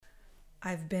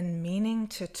I've been meaning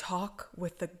to talk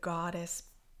with the goddess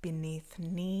beneath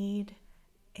need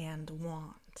and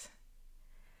want.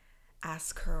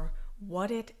 Ask her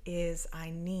what it is I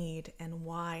need and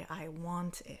why I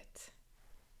want it.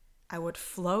 I would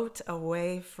float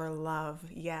away for love,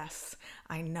 yes,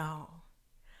 I know.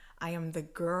 I am the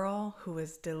girl who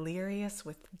is delirious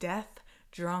with death,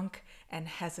 drunk, and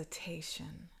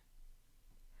hesitation.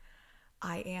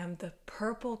 I am the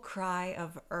purple cry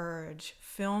of urge,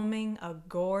 filming a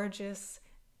gorgeous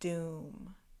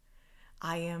doom.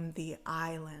 I am the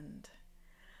island.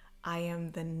 I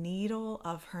am the needle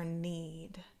of her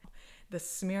need, the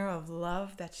smear of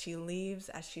love that she leaves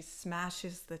as she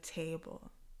smashes the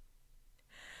table.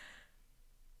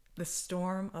 The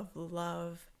storm of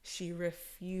love she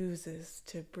refuses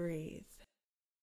to breathe.